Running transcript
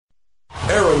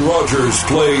Aaron Rodgers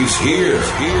plays here.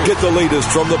 Get the latest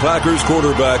from the Packers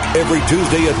quarterback every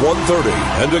Tuesday at 1:30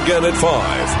 and again at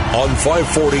 5 on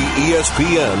 540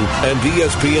 ESPN and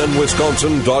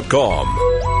ESPNWisconsin.com.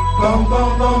 Bum,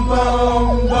 bum, bum,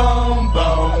 bum, bum,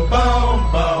 bum,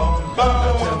 bum, bum,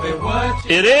 bum.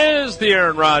 It is the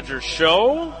Aaron Rodgers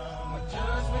Show,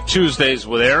 Tuesdays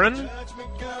with Aaron.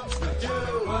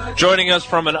 Joining us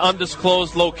from an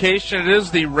undisclosed location, it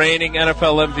is the reigning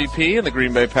NFL MVP and the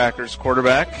Green Bay Packers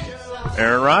quarterback,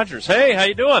 Aaron Rodgers. Hey, how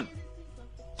you doing?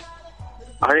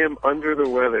 I am under the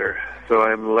weather, so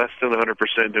I'm less than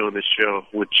 100% doing this show,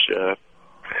 which is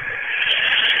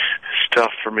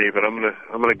tough for me, but I'm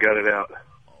gonna gut it out.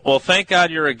 Well, thank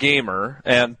God you're a gamer,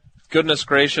 and goodness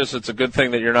gracious, it's a good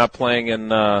thing that you're not playing in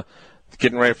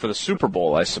getting ready for the Super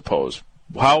Bowl, I suppose.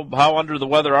 How under the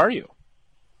weather are you?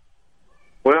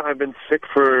 Well, I've been sick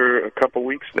for a couple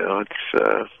weeks now.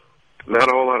 It's not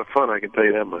a whole lot of fun, I can tell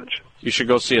you that much. You should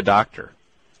go see a doctor.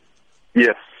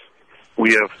 Yes.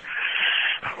 We have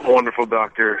a wonderful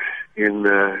doctor in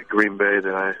Green Bay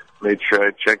that I made sure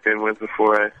I checked in with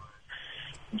before I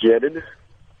jetted.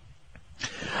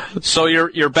 So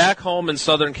you're back home in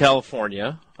Southern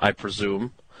California, I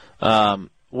presume.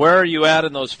 Where are you at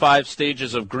in those 5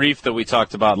 stages of grief that we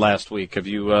talked about last week? Have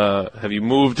you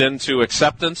moved into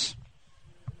acceptance?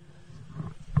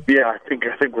 Yeah, I think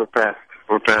we're past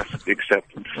the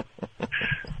acceptance.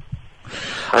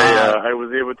 I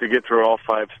was able to get through all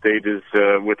 5 stages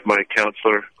with my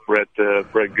counselor, Brett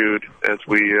Good, as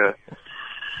we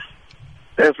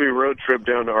road trip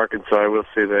down to Arkansas. I will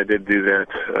say that I did do that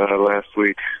last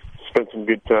week. Spent some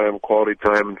good time, quality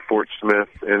time in Fort Smith,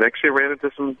 and actually ran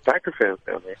into some Packer fans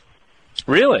down there.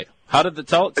 Really? How did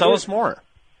tell us more?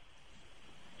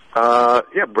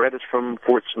 Yeah, Brett is from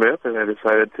Fort Smith, and I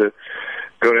decided to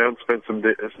go down, spend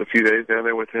a few days down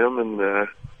there with him, and a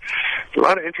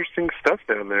lot of interesting stuff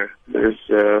down there. There's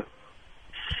a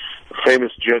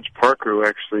famous Judge Parker who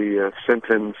actually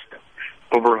sentenced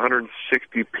over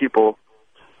 160 people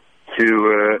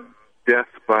to death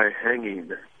by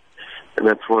hanging, and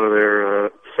that's one of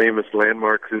their famous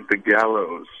landmarks is the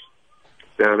gallows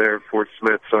down there at Fort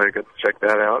Smith, so I got to check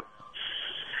that out.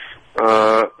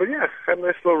 But yeah, had a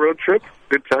nice little road trip,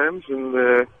 good times,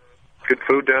 and good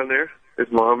food down there. His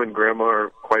mom and grandma are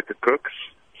quite the cooks,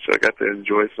 so I got to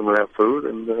enjoy some of that food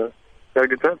and had a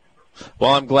good time.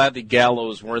 Well, I'm glad the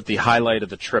gallows weren't the highlight of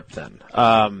the trip then.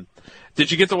 Did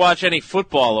you get to watch any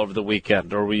football over the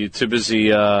weekend, or were you too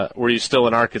busy? Were you still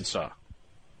in Arkansas?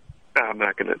 I've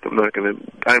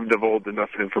divulged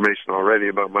enough information already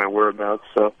about my whereabouts,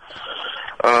 so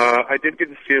I did get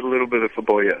to see a little bit of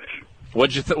football, yes.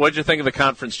 What'd you think of the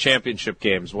conference championship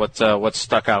games? What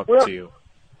stuck out to you?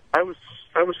 I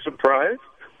was surprised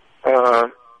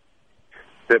that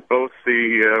both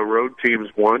the road teams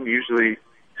won. Usually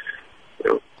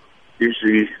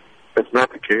that's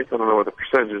not the case. I don't know what the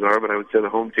percentages are, but I would say the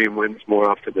home team wins more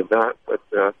often than not. But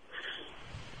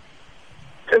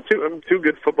two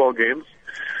good football games.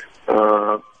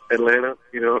 Atlanta,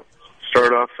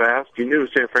 started off fast. You knew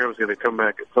San Fran was going to come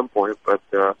back at some point, but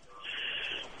I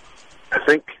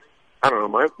think, I don't know,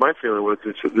 my feeling was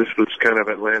this was kind of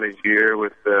Atlanta's year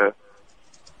with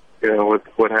with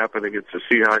what happened against the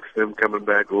Seahawks, them coming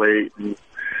back late, and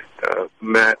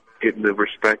Matt getting the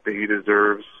respect that he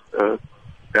deserves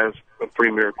as a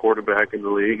premier quarterback in the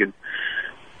league, and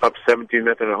up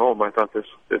 17-0 at home. I thought that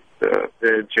they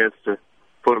had a chance to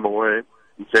put him away,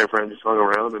 and San Fran just hung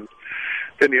around. And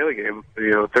then the other game,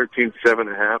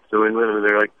 13-7 at half, New England, and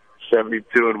they're like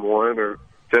 72-1 or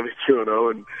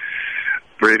 72-0, and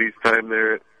Brady's time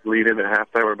there lead-in at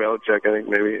halftime, or Belichick, I think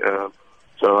maybe.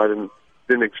 So I didn't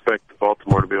expect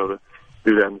Baltimore to be able to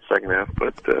do that in the second half,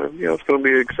 but it's going to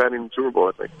be an exciting Super Bowl,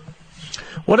 I think.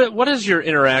 What has your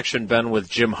interaction been with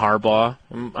Jim Harbaugh?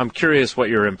 I'm curious what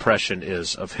your impression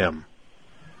is of him.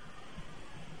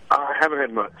 I haven't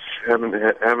had much. Haven't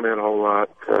had a whole lot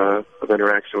of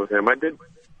interaction with him. I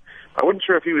wasn't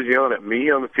sure if he was yelling at me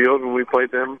on the field when we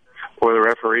played them or the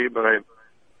referee, but I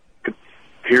could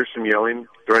hear some yelling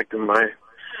directed in my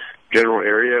general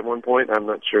area at one point. I'm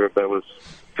not sure if that was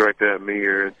directed at me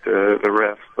or at the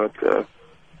ref, but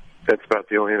that's about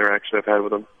the only interaction I've had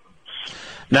with him.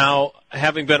 Now,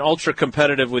 having been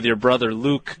ultra-competitive with your brother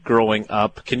Luke growing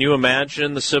up, can you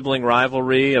imagine the sibling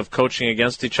rivalry of coaching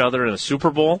against each other in a Super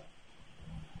Bowl?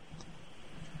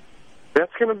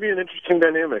 That's going to be an interesting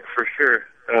dynamic for sure.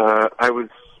 I was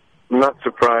not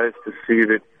surprised to see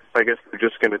that, I guess they're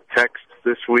just going to text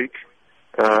this week,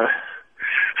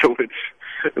 which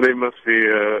they must be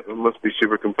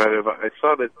super competitive. I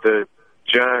saw that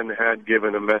John had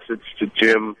given a message to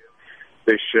Jim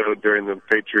they showed during the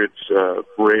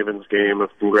Patriots-Ravens game of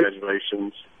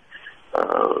congratulations.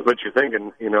 But you're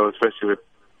thinking, especially with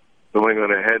New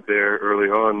England ahead there early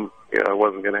on, it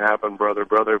wasn't going to happen, brother.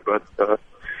 But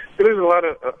there's a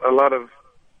lot of,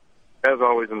 as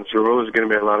always in the Super Bowl, there's going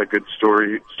to be a lot of good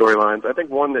storylines. I think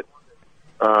one that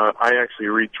I actually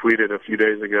retweeted a few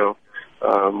days ago.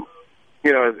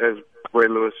 As Ray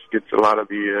Lewis gets a lot of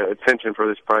the attention for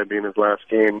this probably being his last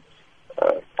game,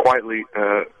 quietly,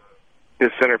 his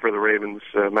center for the Ravens,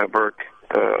 Matt Burke,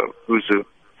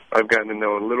 I've gotten to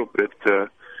know a little bit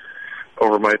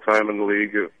over my time in the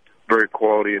league, a very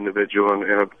quality individual and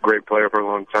a great player for a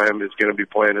long time, is going to be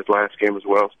playing his last game as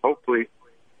well. So hopefully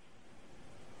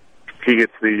he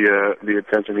gets the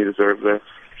attention he deserves there.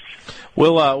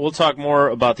 We'll talk more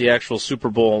about the actual Super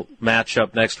Bowl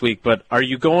matchup next week, but are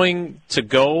you going to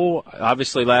go?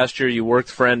 Obviously, last year you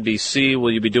worked for NBC.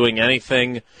 Will you be doing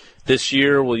anything this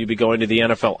year? Will you be going to the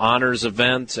NFL Honors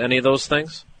event? Any of those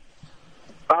things?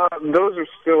 Those are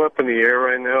still up in the air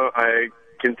right now. I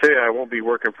can tell you I won't be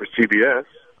working for CBS.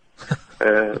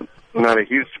 Not a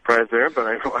huge surprise there, but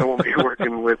I won't be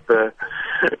working with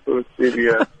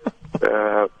CBS.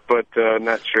 But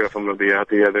not sure if I'm going to be out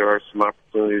there. There are some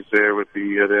opportunities there with the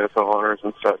NFL Honors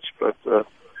and such, but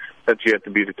that's yet to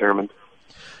be determined.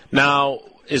 Now,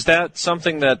 is that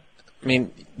something that,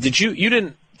 did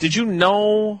you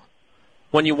know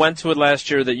when you went to it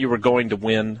last year that you were going to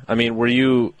win? Were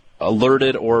you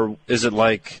alerted, or is it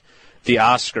like the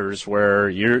Oscars where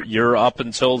you're up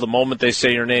until the moment they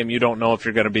say your name, you don't know if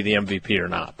you're going to be the MVP or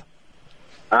not?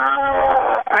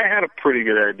 I had a pretty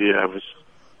good idea I was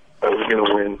going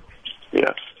to win,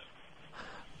 yes.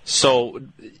 So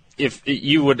if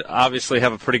you would obviously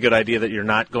have a pretty good idea that you're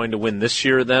not going to win this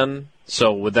year then,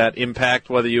 so would that impact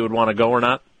whether you would want to go or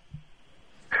not?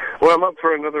 Well, I'm up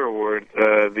for another award,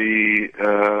 the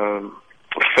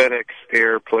FedEx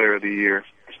Air Player of the Year.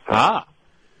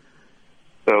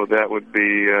 So that would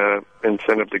be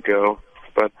incentive to go.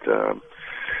 But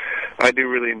I do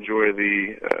really enjoy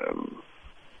the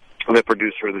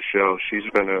producer of the show. She's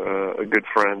been a good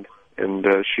friend, and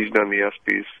she's done the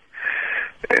ESPYs,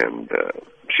 and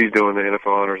she's doing the NFL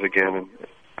Honors again.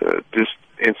 And just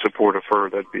in support of her,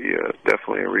 that'd be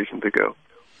definitely a reason to go.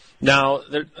 Now,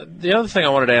 the other thing I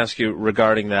wanted to ask you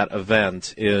regarding that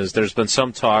event is there's been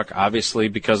some talk, obviously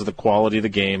because of the quality of the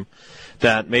game,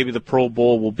 that maybe the Pro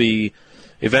Bowl will be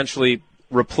eventually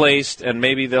replaced, and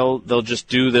maybe they'll just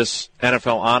do this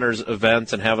NFL Honors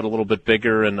event and have it a little bit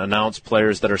bigger and announce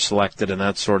players that are selected and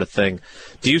that sort of thing.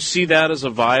 Do you see that as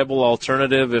a viable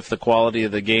alternative if the quality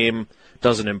of the game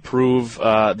doesn't improve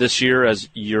this year as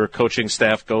your coaching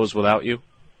staff goes without you?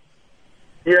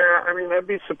 Yeah, I'd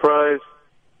be surprised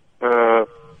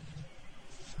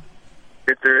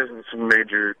if there isn't some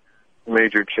major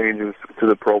changes to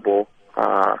the Pro Bowl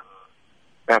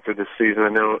after this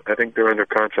season. I think they're under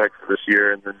contract for this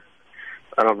year, and then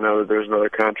I don't know that there's another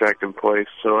contract in place.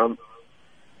 So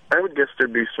I would guess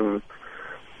there'd be some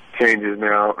changes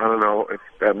now. I don't know if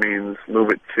that means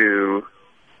move it to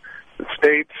the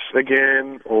States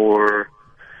again, or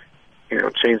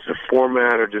change the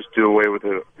format, or just do away with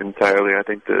it entirely. I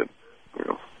think that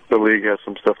the league has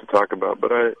some stuff to talk about,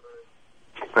 but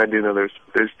I do know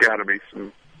there's got to be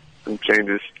some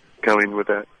changes coming with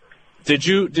that. Did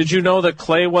you know that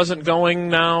Clay wasn't going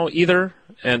now either?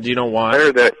 And do you know why? I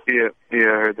heard that. Yeah, I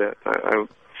heard that.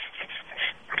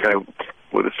 I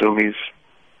would assume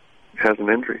has an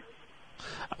injury.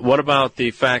 What about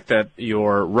the fact that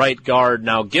your right guard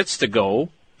now gets to go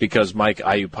because Mike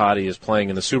Iupati is playing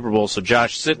in the Super Bowl, so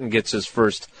Josh Sitton gets his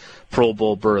first Pro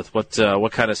Bowl berth?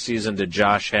 What kind of season did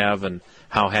Josh have, and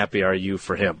how happy are you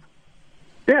for him?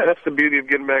 Yeah, that's the beauty of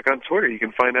getting back on Twitter. You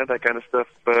can find out that kind of stuff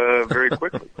very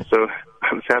quickly. So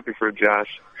I was happy for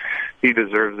Josh. He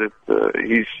deserves it.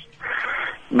 He's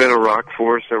been a rock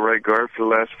for us at right guard for the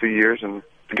last few years, and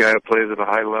the guy who plays at a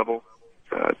high level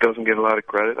doesn't get a lot of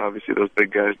credit. Obviously, those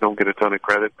big guys don't get a ton of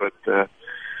credit, but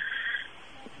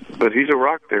he's a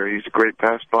rock there. He's a great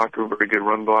pass blocker, very good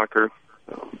run blocker.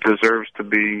 Deserves to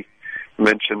be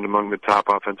mentioned among the top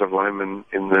offensive linemen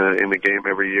in the game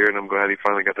every year, and I'm glad he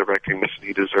finally got the recognition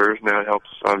he deserves. Now it helps,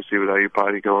 obviously, with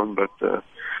Iupati going, but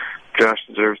Josh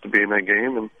deserves to be in that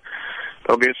game, and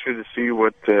I'll be interested to see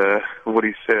what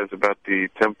he says about the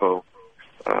tempo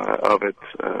of it.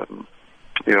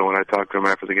 When I talk to him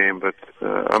after the game, but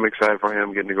I'm excited for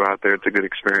him getting to go out there. It's a good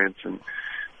experience, and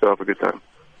he'll have a good time.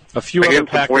 A few I other gave him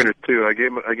some pointers too. I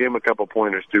gave him a couple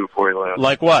pointers too before he left.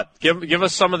 Like what? Give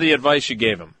us some of the advice you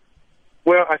gave him.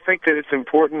 Well, I think that it's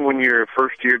important when you're a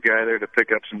first-year guy there to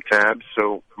pick up some tabs.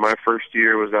 So my first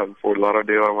year was out in Fort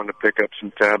Lauderdale. I wanted to pick up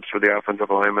some tabs for the offensive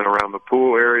linemen around the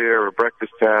pool area or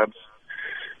breakfast tabs,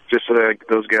 just so that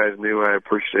those guys knew I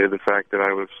appreciated the fact that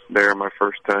I was there my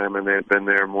first time and they had been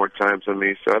there more times than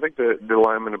me. So I think the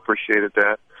linemen appreciated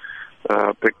that,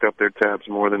 picked up their tabs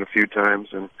more than a few times.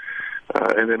 And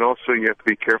then also you have to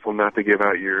be careful not to give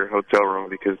out your hotel room,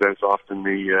 because that's often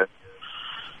the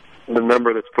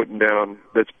number that's put down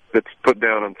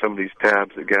on some of these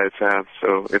tabs that guys have.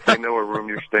 So if they know a room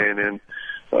you're staying in,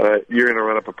 you're going to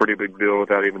run up a pretty big bill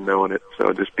without even knowing it.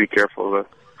 So just be careful to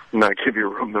not give your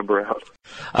room number out.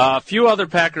 A few other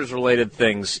Packers-related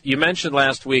things. You mentioned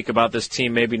last week about this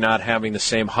team maybe not having the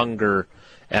same hunger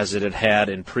as it had had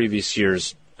in previous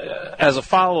years. As a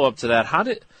follow-up to that, how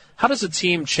does a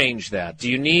team change that? Do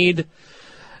you need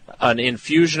an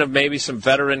infusion of maybe some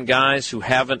veteran guys who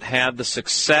haven't had the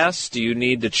success? Do you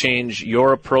need to change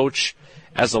your approach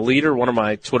as a leader? One of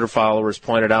my Twitter followers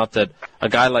pointed out that a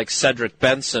guy like Cedric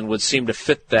Benson would seem to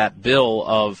fit that bill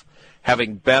of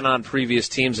having been on previous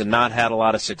teams and not had a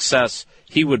lot of success.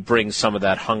 He would bring some of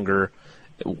that hunger.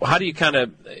 How do you kind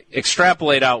of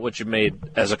extrapolate out what you made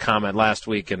as a comment last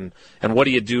week, and what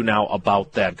do you do now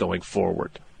about that going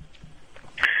forward?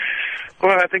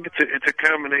 Well, I think it's a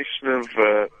combination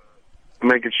of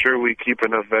making sure we keep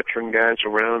enough veteran guys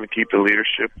around to keep the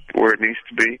leadership where it needs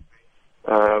to be,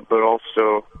 but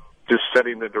also just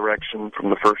setting the direction from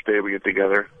the first day we get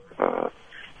together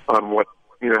on what,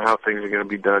 how things are going to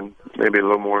be done, maybe a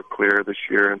little more clear this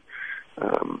year. And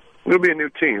it'll be a new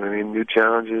team. I mean, new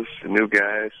challenges, new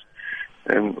guys,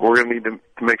 and we're going to need to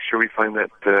make sure we find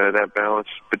that balance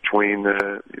between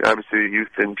obviously the youth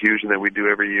infusion that we do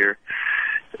every year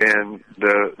and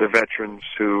the veterans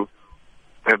who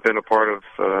have been a part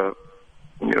of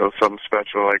something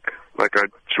special like our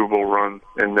Super Bowl run,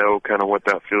 and know kind of what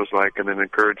that feels like, and then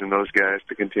encouraging those guys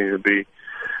to continue to be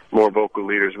more vocal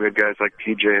leaders. We had guys like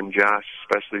TJ and Josh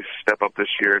especially step up this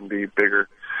year and be bigger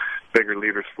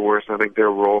leaders for us. And I think their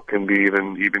role can be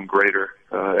even greater.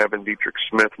 Evan Dietrich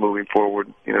Smith moving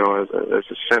forward, as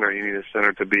a center, you need a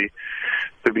center to be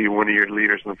one of your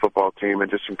leaders in the football team,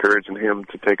 and just encouraging him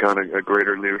to take on a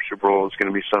greater leadership role is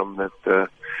going to be something that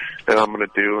I'm going to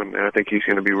do, and I think he's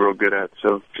going to be real good at.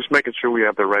 So just making sure we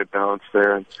have the right balance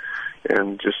there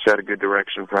and just set a good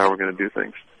direction for how we're going to do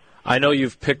things. I know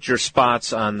you've picked your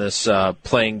spots on this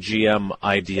playing GM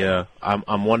idea.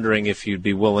 I'm wondering if you'd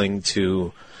be willing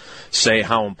to say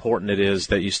how important it is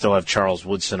that you still have Charles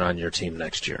Woodson on your team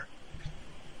next year.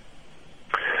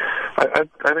 I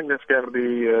think that's got to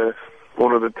be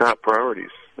one of the top priorities.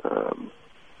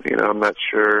 I'm not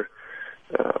sure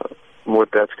what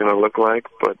that's going to look like,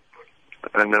 but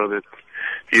I know that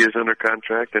he is under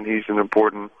contract and he's an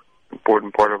important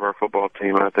part of our football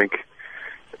team. I think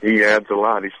he adds a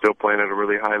lot. He's still playing at a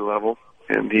really high level,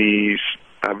 and he's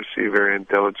obviously very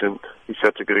intelligent. He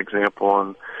sets a good example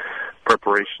on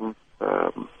preparation.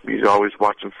 He's always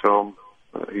watching film.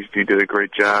 He did a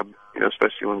great job,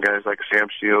 especially when guys like Sam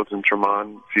Shields and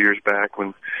Tremont a few years back,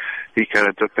 when he kind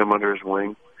of took them under his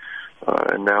wing.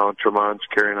 And now Tremont's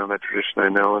carrying on that tradition, I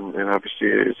know, and obviously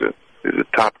is a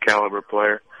top caliber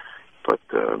player. But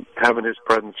having his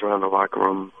presence around the locker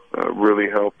room really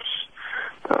helps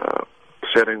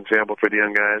set an example for the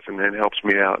young guys, and then helps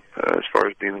me out as far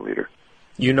as being a leader.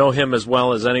 You know him as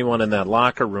well as anyone in that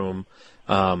locker room.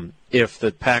 If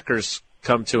the Packers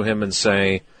come to him and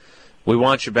say, we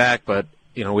want you back, but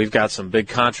we've got some big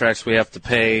contracts we have to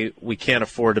pay. We can't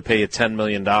afford to pay you $10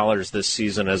 million this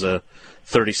season as a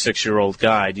 36-year-old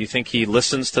guy. Do you think he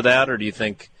listens to that, or do you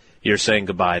think you're saying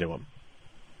goodbye to him?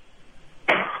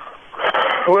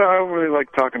 Well, I don't really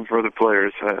like talking for other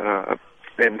players,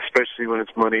 and especially when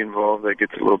it's money involved, that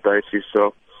gets a little dicey.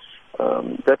 So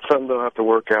that's something they'll have to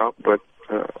work out. But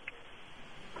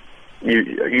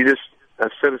you just,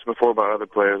 I've said this before about other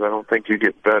players, I don't think you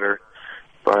get better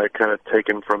by kind of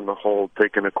taking from the whole,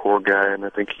 taking a core guy, and I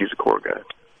think he's a core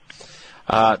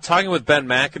guy. Talking with Ben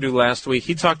McAdoo last week,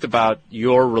 he talked about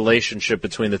your relationship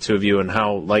between the two of you and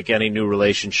how, like any new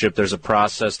relationship, there's a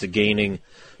process to gaining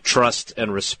trust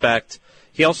and respect.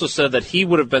 He also said that he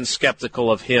would have been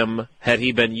skeptical of him had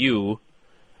he been you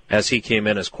as he came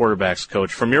in as quarterback's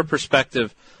coach. From your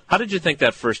perspective, how did you think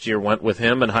that first year went with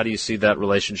him, and how do you see that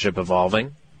relationship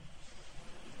evolving?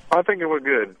 I think it went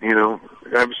good.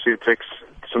 Obviously it takes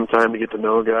some time to get to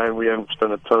know a guy, and we haven't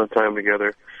spent a ton of time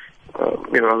together,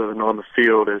 other than on the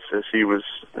field as he was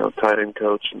tight end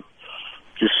coach and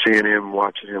just seeing him,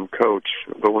 watching him coach.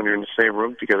 But when you're in the same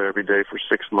room together every day for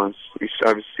 6 months, you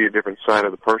obviously see a different side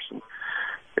of the person.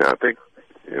 I think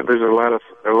there's a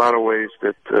lot of ways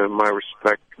that my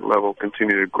respect level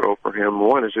continue to grow for him.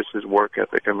 One is just his work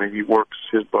ethic. I mean, he works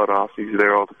his butt off. He's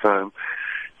there all the time.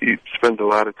 He spends a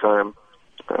lot of time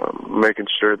making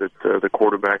sure that the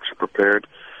quarterbacks are prepared.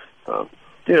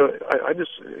 I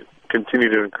just continue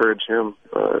to encourage him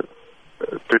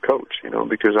to coach,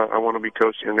 because I want to be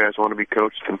coached. Young guys want to be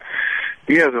coached, and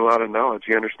he has a lot of knowledge.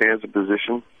 He understands the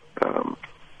position.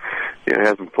 He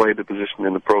hasn't played the position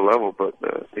in the pro level, but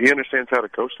he understands how to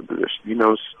coach the position. He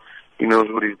knows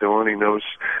what he's doing. He knows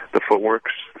the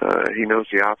footworks. He knows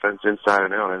the offense inside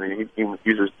and out. I mean,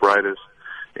 he's as bright as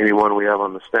anyone we have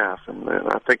on the staff, and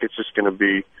I think it's just going to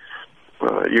be.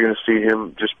 You're going to see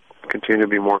him just continue to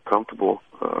be more comfortable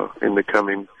in the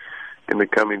coming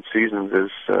seasons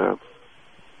as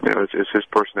as his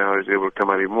personality is able to come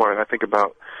out even more. And I think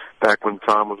about back when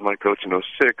Tom was my coach in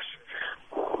 2006.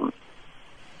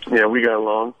 Yeah, we got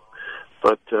along,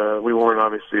 but we weren't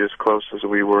obviously as close as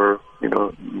we were,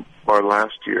 our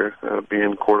last year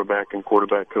being quarterback and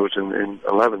quarterback coach in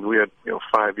 2011. We had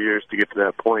 5 years to get to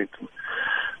that point.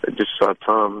 I just saw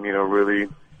Tom, really,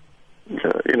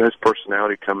 his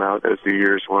personality come out as the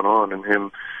years went on, and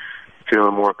him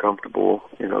feeling more comfortable,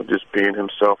 just being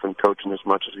himself and coaching as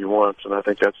much as he wants. And I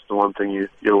think that's the one thing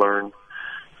you learn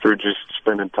through just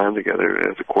spending time together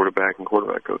as a quarterback and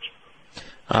quarterback coach.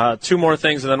 Two more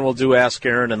things, and then we'll do Ask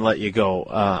Aaron and let you go.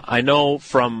 I know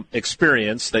from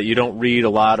experience that you don't read a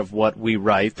lot of what we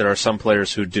write. There are some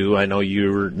players who do. I know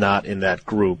you're not in that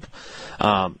group.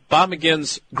 Bob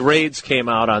McGinn's grades came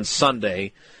out on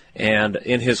Sunday, and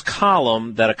in his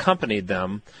column that accompanied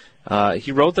them,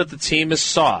 he wrote that the team is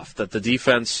soft, that the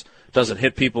defense doesn't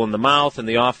hit people in the mouth, and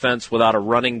the offense without a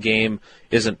running game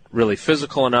isn't really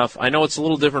physical enough. I know it's a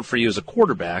little different for you as a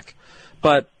quarterback,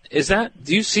 but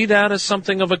do you see that as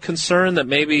something of a concern, that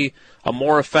maybe a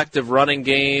more effective running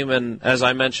game, and as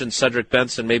I mentioned, Cedric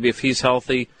Benson, maybe if he's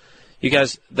healthy, you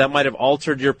guys, that might have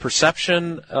altered your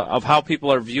perception of how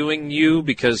people are viewing you,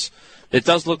 because it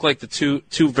does look like the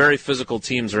two very physical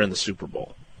teams are in the Super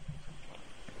Bowl.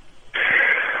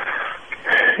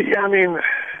 Yeah, I mean,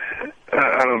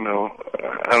 I don't know.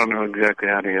 I don't know exactly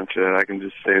how to answer that. I can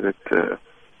just say that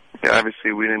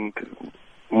obviously we didn't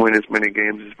win as many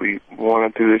games as we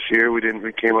wanted to this year. We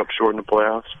came up short in the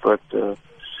playoffs, but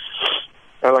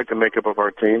I like the makeup of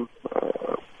our team.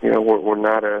 We're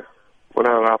not an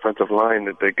offensive line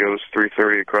that goes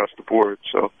 330 across the board.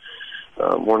 So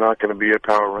we're not going to be a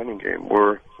power running game.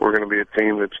 We're going to be a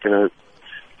team that's going to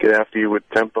get after you with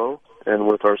tempo and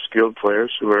with our skilled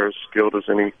players who are as skilled as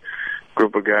any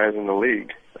group of guys in the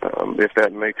league. If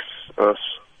that makes us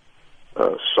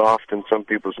soft in some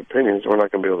people's opinions, we're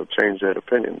not going to be able to change that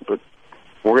opinion. But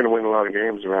we're going to win a lot of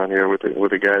games around here with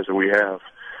the guys that we have.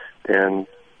 And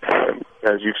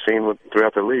as you've seen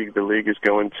throughout the league is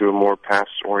going to a more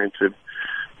pass-oriented,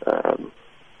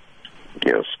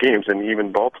 schemes. And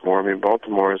even Baltimore. I mean,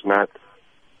 Baltimore is not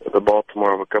the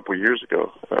Baltimore of a couple of years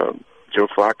ago. Joe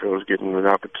Flacco is getting an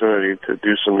opportunity to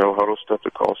do some no-huddle stuff,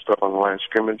 to call stuff on the line of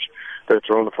scrimmage. They're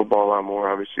throwing the football a lot more,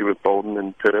 obviously, with Bolden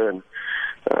and Pitta and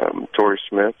Torrey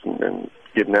Smith and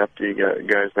getting after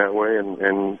guys that way.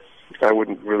 And I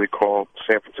wouldn't really call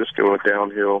San Francisco a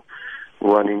downhill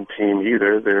running team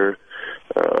either. They're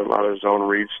a lot of zone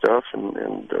read stuff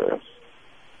and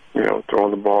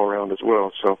throwing the ball around as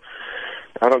well. So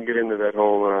I don't get into that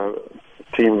whole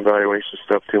team evaluation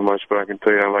stuff too much, but I can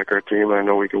tell you I like our team, and I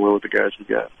know we can win with the guys we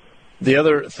got. The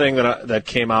other thing that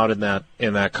came out in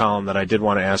that column that I did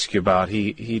want to ask you about,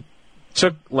 he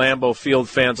took Lambeau Field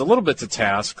fans a little bit to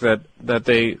task that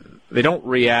they don't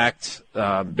react.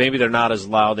 Maybe they're not as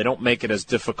loud. They don't make it as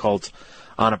difficult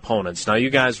on opponents. Now, you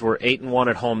guys were 8-1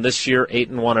 at home this year,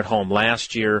 8-1 at home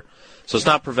last year, so it's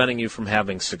not preventing you from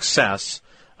having success.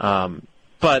 But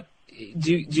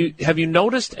have you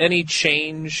noticed any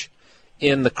change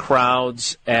in the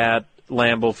crowds at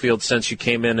Lambeau Field since you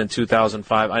came in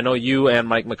 2005? I know you and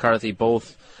Mike McCarthy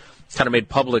both kind of made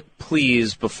public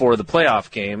pleas before the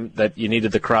playoff game that you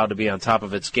needed the crowd to be on top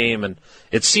of its game, and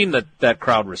it seemed that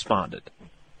crowd responded.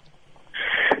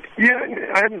 Yeah,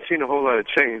 I haven't seen a whole lot of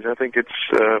change. I think it's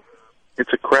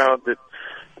a crowd that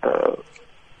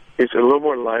is a little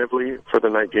more lively for the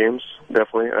night games,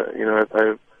 definitely.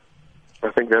 I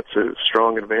think that's a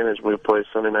strong advantage when we play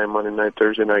Sunday night, Monday night,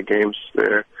 Thursday night games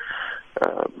there.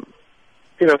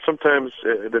 Sometimes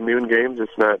the noon games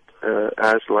it's not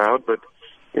as loud, but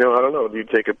I don't know. Do you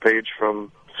take a page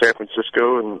from San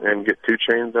Francisco and get 2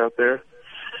 Chainz out there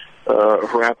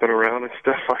rapping around and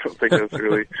stuff? I don't think that's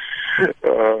really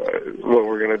what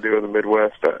we're going to do in the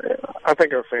Midwest. I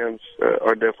think our fans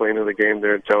are definitely into the game.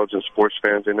 They're intelligent sports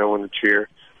fans. They know when to cheer.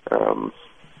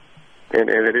 and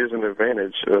it is an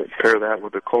advantage. Pair that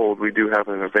with the cold, we do have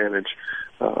an advantage.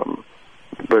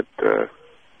 But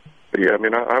yeah, I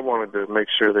mean, I wanted to make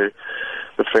sure that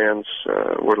the fans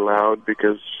were loud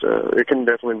because it can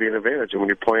definitely be an advantage. And when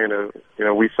you're playing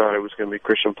we thought it was going to be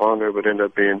Christian Ponder, but ended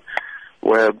up being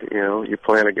Webb. You're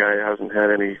playing a guy who hasn't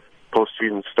had any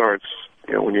postseason starts.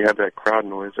 When you have that crowd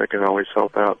noise, that can always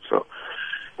help out. So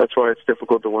that's why it's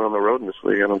difficult to win on the road in this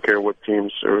league. I don't care what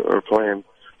teams are playing.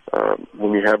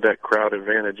 When you have that crowd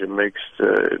advantage, it make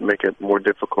it more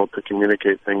difficult to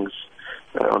communicate things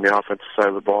on the offensive side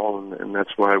of the ball, and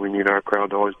that's why we need our crowd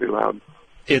to always be loud.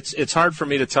 It's hard for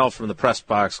me to tell from the press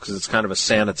box because it's kind of a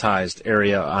sanitized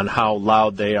area on how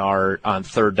loud they are on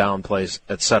third down plays,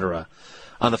 etc.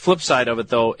 On the flip side of it,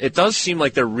 though, it does seem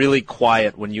like they're really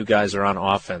quiet when you guys are on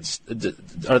offense.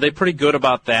 Are they pretty good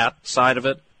about that side of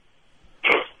it?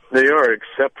 They are,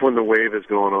 except when the wave is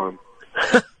going on,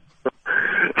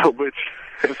 which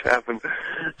has happened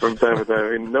from time to time.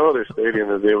 I mean, no other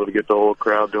stadium is able to get the whole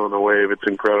crowd doing the wave. It's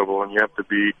incredible, and you have to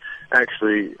be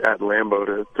actually at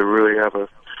Lambeau to really have a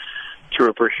true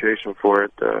appreciation for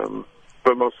it.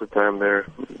 But most of the time,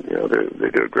 they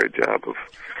do a great job of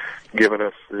giving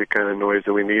us the kind of noise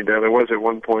that we need. Now, there was at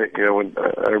one point, when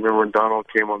I remember when Donald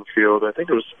came on the field, I think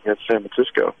it was against San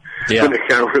Francisco, when it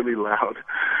got really loud.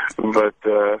 But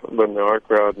no, our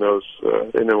crowd knows,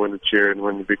 they know when to cheer and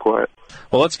when to be quiet.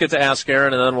 Well, let's get to Ask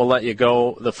Aaron, and then we'll let you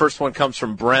go. The first one comes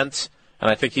from Brent, and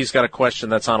I think he's got a question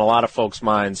that's on a lot of folks'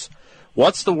 minds.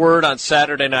 What's the word on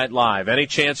Saturday Night Live? Any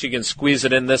chance you can squeeze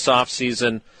it in this off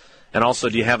season? And also,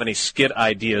 do you have any skit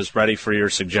ideas ready for your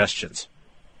suggestions?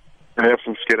 I have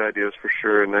some skit ideas for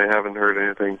sure, and I haven't heard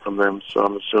anything from them, so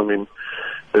I'm assuming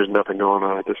there's nothing going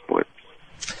on at this point.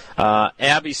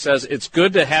 Abby says, it's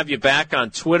good to have you back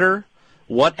on Twitter.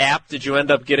 What app did you end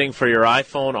up getting for your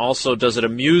iPhone? Also, does it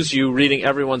amuse you reading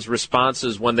everyone's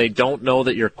responses when they don't know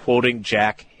that you're quoting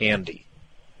Jack Handey?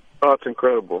 Oh, it's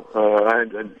incredible.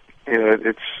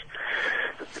 It's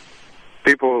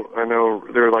people, I know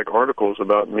there are like articles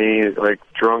about me, like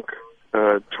drunk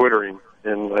Twittering.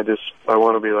 And I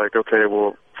want to be like, okay,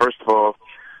 well, first of all,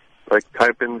 like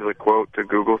type in the quote to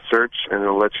Google search, and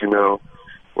it'll let you know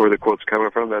where the quote's coming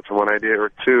from. That's one idea.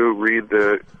 Or two, read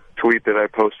the tweet that I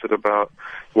posted about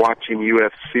watching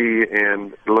UFC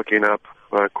and looking up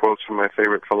quotes from my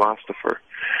favorite philosopher,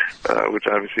 which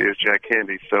obviously is Jack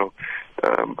Handey. So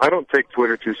I don't take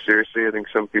Twitter too seriously. I think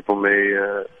some people may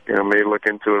look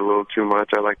into it a little too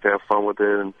much. I like to have fun with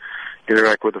it and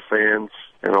interact with the fans,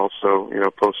 and also,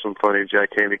 post some funny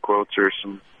Jack Handey quotes or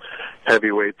some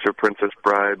Heavyweights or Princess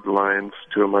Bride lines,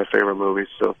 two of my favorite movies.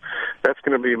 So that's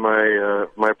going to be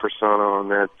my persona on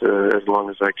that as long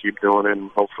as I keep doing it,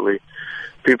 and hopefully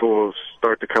people will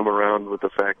start to come around with the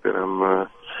fact that I'm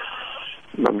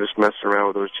just messing around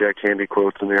with those Jack Handey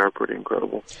quotes, and they are pretty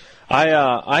incredible.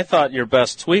 I thought your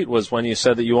best tweet was when you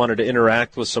said that you wanted to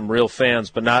interact with some real fans,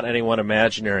 but not anyone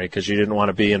imaginary, because you didn't want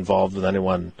to be involved with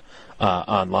anyone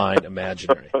online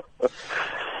imaginary.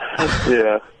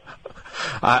 Yeah.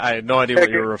 I had no idea what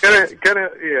you were referring to.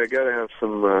 Gotta have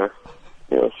some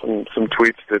some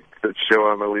tweets that show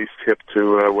I'm at least hip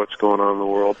to what's going on in the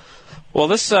world. Well,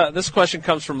 this question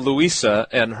comes from Louisa,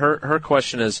 and her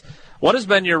question is, what has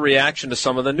been your reaction to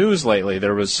some of the news lately?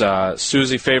 There was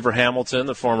Susie Favor-Hamilton,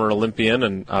 the former Olympian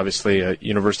and obviously a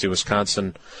University of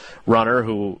Wisconsin runner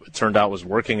who turned out was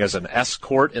working as an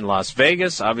escort in Las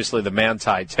Vegas. Obviously the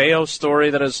Manti Te'o story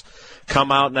that has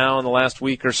come out now in the last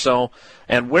week or so.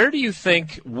 And where do you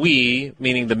think we,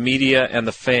 meaning the media and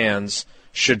the fans,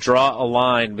 should draw a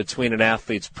line between an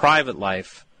athlete's private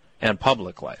life and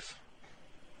public life?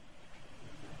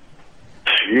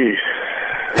 Gee.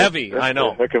 Heavy, That's I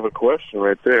know. A heck of a question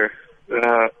right there.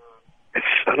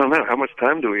 I don't know. How much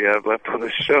time do we have left on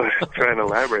this show to try and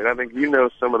elaborate? I think you know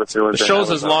some of the feelings. The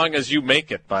show's as long as you make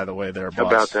it, by the way, there, boss.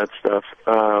 About that stuff.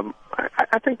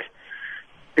 I think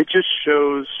it just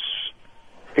shows,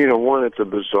 one, it's a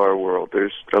bizarre world.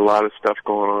 There's a lot of stuff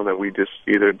going on that we just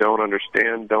either don't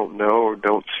understand, don't know, or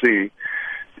don't see.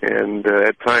 And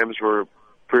at times we're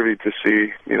privy to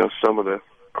see, some of the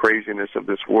craziness of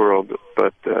this world.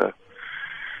 But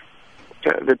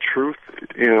the truth,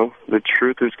 the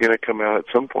truth is going to come out at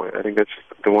some point. I think that's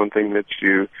the one thing that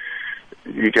you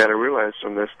got to realize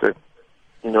from this, that,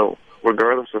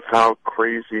 regardless of how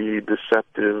crazy,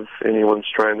 deceptive anyone's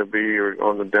trying to be or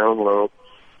on the down low,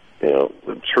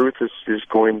 the truth is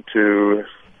going to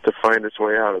find its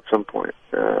way out at some point.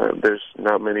 There's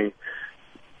not many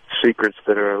secrets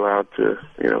that are allowed to,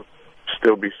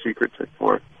 still be secrets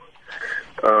anymore.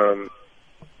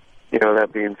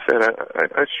 That being said,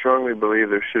 I strongly believe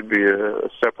there should be a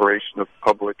separation of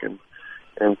public and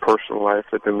and personal life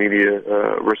that the media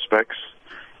respects,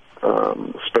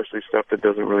 especially stuff that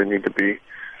doesn't really need to be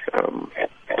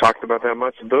talked about that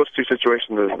much. Those two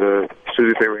situations, the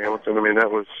Susie Favor Hamilton, I mean,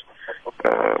 that was,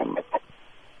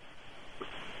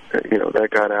 that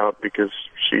got out because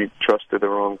she trusted the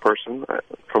wrong person,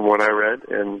 from what I read.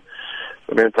 And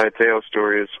the Manti Te'o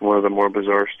story is one of the more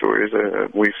bizarre stories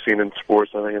we've seen in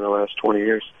sports, I think, in the last 20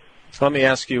 years. So let me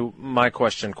ask you my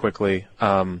question quickly.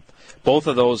 Both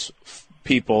of those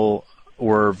people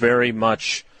were very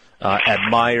much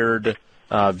admired,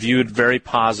 viewed very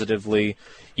positively.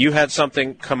 You had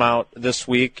something come out this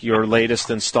week, your latest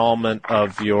installment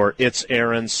of your It's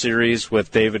Aaron series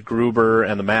with David Gruber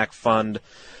and the Mac Fund.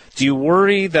 Do you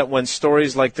worry that when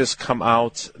stories like this come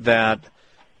out that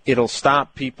it'll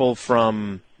stop people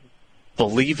from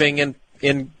believing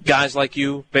in guys like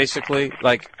you, basically?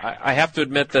 Like, I have to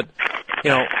admit that,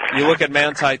 you look at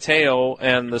Manti Te'o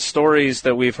and the stories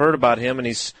that we've heard about him, and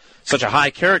he's such a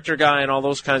high-character guy and all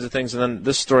those kinds of things, and then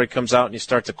this story comes out and you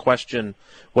start to question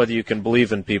whether you can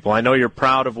believe in people. I know you're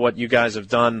proud of what you guys have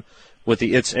done with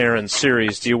the It's Aaron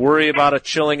series. Do you worry about a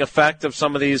chilling effect of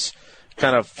some of these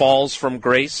kind of falls from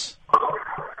grace?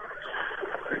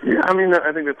 Yeah, I mean,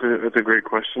 I think that's a great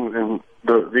question, and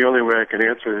the only way I can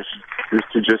answer is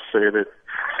to just say that,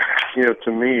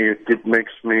 to me, it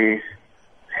makes me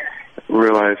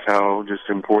realize how just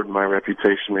important my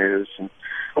reputation is,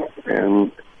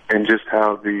 and just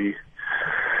how the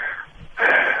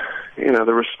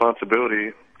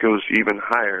responsibility goes even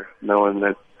higher, knowing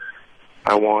that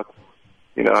I want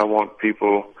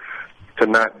people to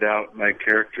not doubt my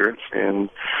character, and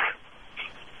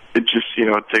it just,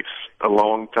 it takes a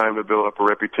long time to build up a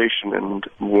reputation, and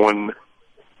one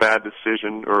bad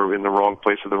decision or in the wrong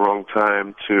place at the wrong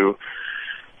time to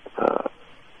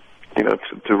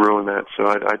ruin that. So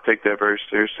I take that very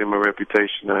seriously, my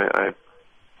reputation. I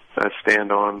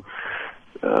stand on,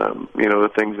 the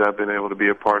things I've been able to be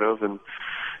a part of, and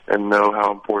know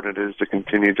how important it is to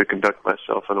continue to conduct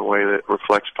myself in a way that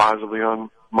reflects positively on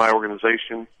my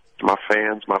organization, my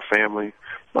fans, my family,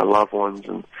 my loved ones,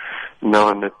 and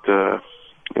knowing that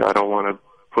I don't want to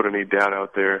put any doubt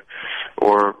out there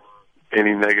or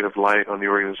any negative light on the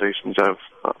organizations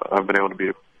I've been able to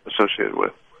be associated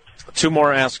with. Two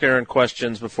more Ask Aaron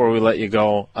questions before we let you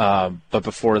go. But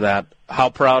before that, how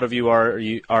proud of you are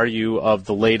you of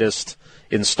the latest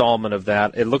installment of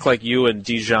that? It looked like you and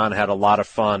Dijon had a lot of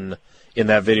fun in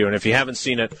that video, and if you haven't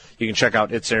seen it, you can check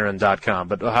out itsaaron.com.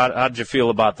 But how did you feel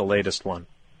about the latest one?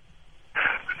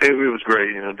 It was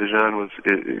great. Dijon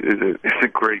is a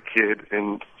great kid,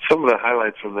 and some of the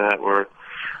highlights from that were,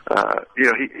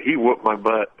 he whooped my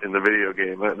butt in the video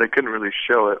game. They couldn't really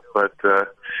show it, but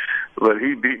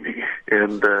he beat me,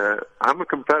 and I'm a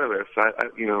competitor, so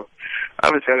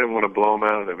obviously I didn't want to blow him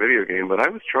out in a video game, but I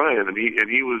was trying, and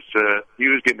he was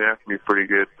getting after me pretty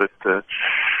good. But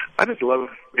I just love,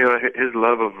 his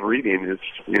love of reading is,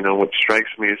 what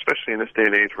strikes me, especially in this day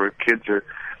and age where kids are,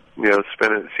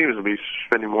 seems to be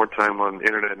spending more time on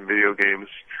internet and video games.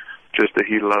 Just that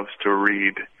he loves to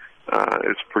read.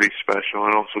 It's pretty special,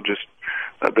 and also just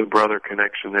the brother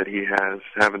connection that he has,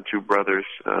 having two brothers,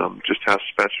 just how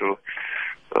special,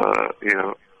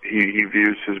 he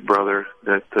views his brother,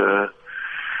 that,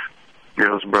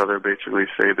 his brother basically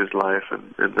saved his life,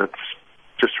 and that's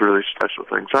just a really special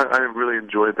thing. So I really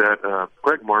enjoyed that.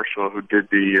 Greg Marshall, who did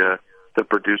the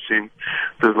producing,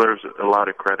 deserves a lot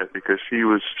of credit because he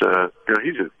was,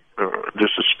 he's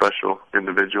just a special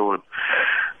individual, and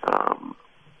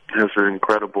has an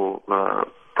incredible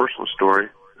personal story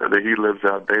that he lives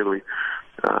out daily.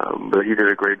 But he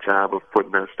did a great job of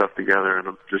putting that stuff together, and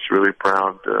I'm just really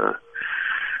proud to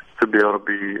be able to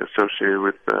be associated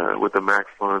with the Mac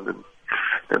Fund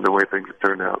and the way things have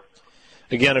turned out.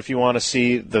 Again, if you want to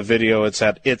see the video, it's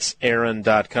at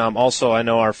itsaaron.com. Also, I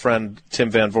know our friend Tim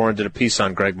Van Voren did a piece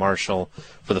on Greg Marshall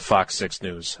for the Fox 6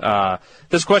 News.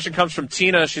 This question comes from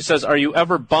Tina. She says, are you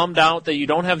ever bummed out that you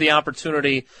don't have the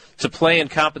opportunity to play in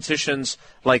competitions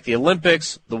like the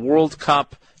Olympics, the World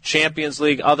Cup, Champions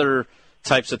League, other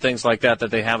types of things like that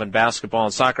they have in basketball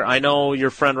and soccer? I know your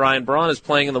friend Ryan Braun is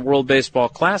playing in the World Baseball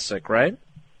Classic, right?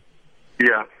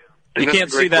 Yeah. You can't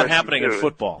see that happening in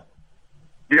football.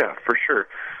 Yeah, for sure.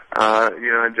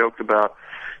 I joked about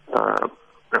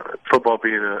football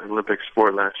being an Olympic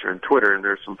sport last year on Twitter, and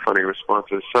there's some funny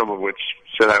responses, some of which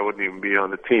said I wouldn't even be on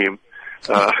the team.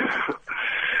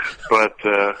 But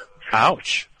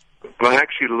ouch. But I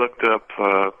actually looked up.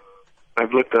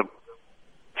 I've looked up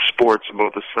sports,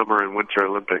 both the Summer and Winter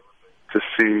Olympic, to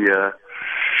see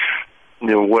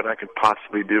what I could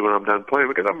possibly do when I'm done playing,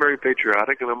 because I'm very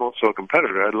patriotic and I'm also a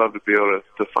competitor. I'd love to be able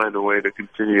to find a way to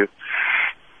continue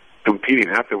competing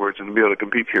afterwards and to be able to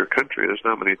compete for your country. There's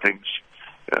not many things,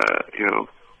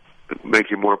 that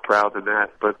make you more proud than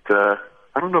that. But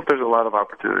I don't know if there's a lot of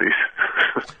opportunities.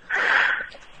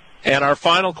 And our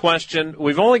final question,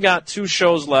 we've only got 2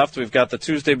 shows left. We've got the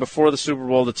Tuesday before the Super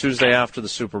Bowl, the Tuesday after the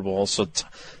Super Bowl. So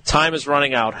time is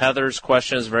running out. Heather's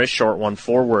question is a very short one,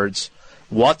 4 words.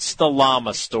 What's the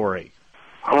llama story?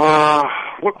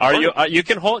 You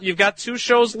can hold. You've got 2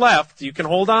 shows left. You can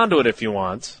hold on to it if you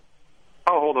want.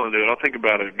 I'll hold on to it. I'll think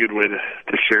about a good way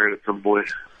to share it at some point.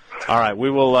 All right, we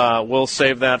will. We'll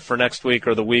save that for next week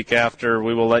or the week after.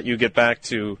 We will let you get back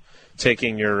to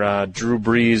taking your Drew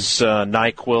Brees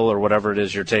NyQuil or whatever it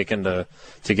is you're taking to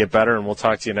get better, and we'll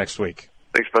talk to you next week.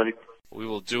 Thanks, buddy. We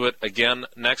will do it again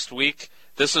next week.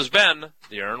 This has been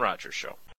the Aaron Rodgers Show.